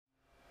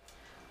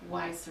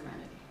Why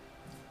Serenity?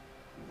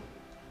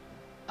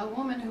 A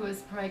woman who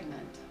is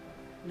pregnant,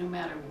 no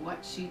matter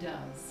what she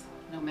does,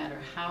 no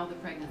matter how the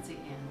pregnancy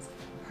ends,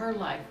 her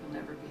life will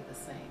never be the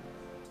same.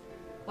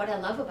 What I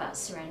love about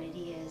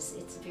Serenity is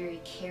it's a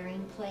very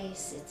caring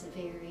place. It's a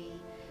very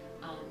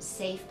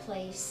safe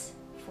place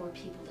for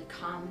people to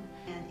come.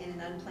 And in an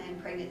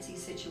unplanned pregnancy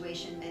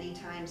situation, many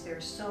times there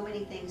are so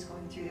many things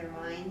going through their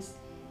minds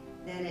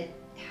that it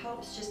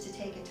helps just to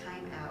take a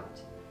time out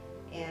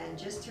and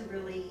just to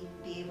really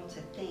be able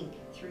to think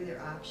through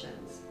their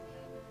options.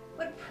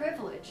 What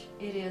privilege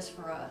it is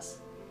for us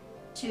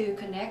to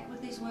connect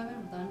with these women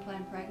with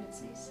unplanned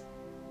pregnancies,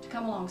 to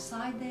come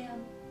alongside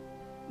them.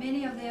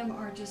 Many of them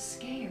are just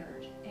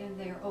scared and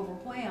they're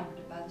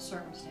overwhelmed by the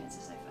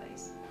circumstances they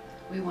face.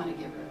 We want to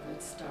give her a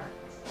good start.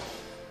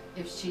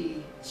 If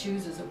she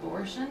chooses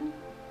abortion,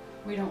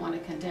 we don't want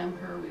to condemn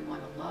her, we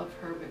want to love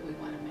her, but we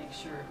want to make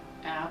sure,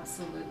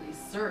 absolutely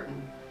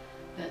certain,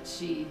 that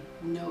she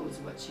knows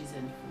what she's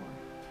in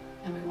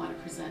for. And we want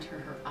to present her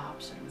her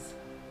options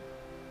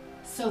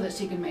so that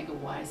she can make a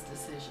wise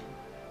decision.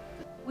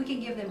 We can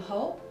give them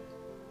hope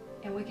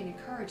and we can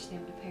encourage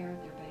them to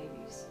parent their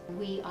babies.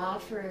 We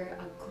offer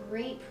a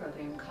great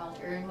program called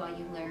Earn While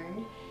You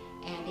Learn,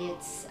 and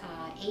it's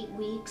 8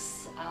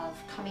 weeks of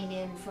coming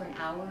in for an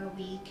hour a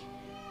week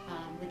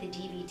with a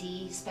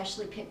DVD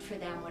specially picked for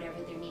them,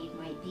 whatever their need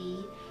might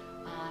be.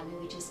 And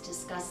we just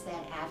discuss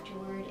that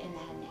afterward, and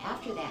then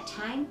after that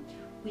time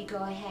we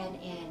go ahead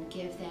and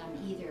give them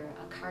either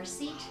a car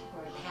seat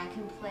or a pack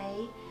and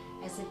play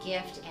as a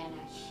gift, and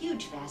a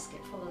huge basket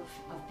full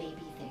of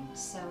baby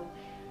things. So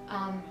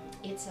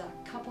it's a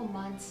couple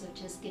months of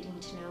just getting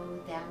to know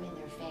them and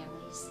their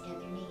families and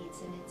their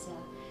needs, and it's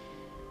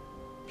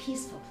a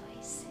peaceful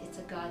place. It's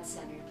a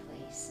God-centered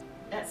place.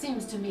 That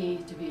seems to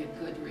me to be a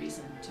good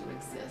reason to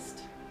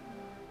exist.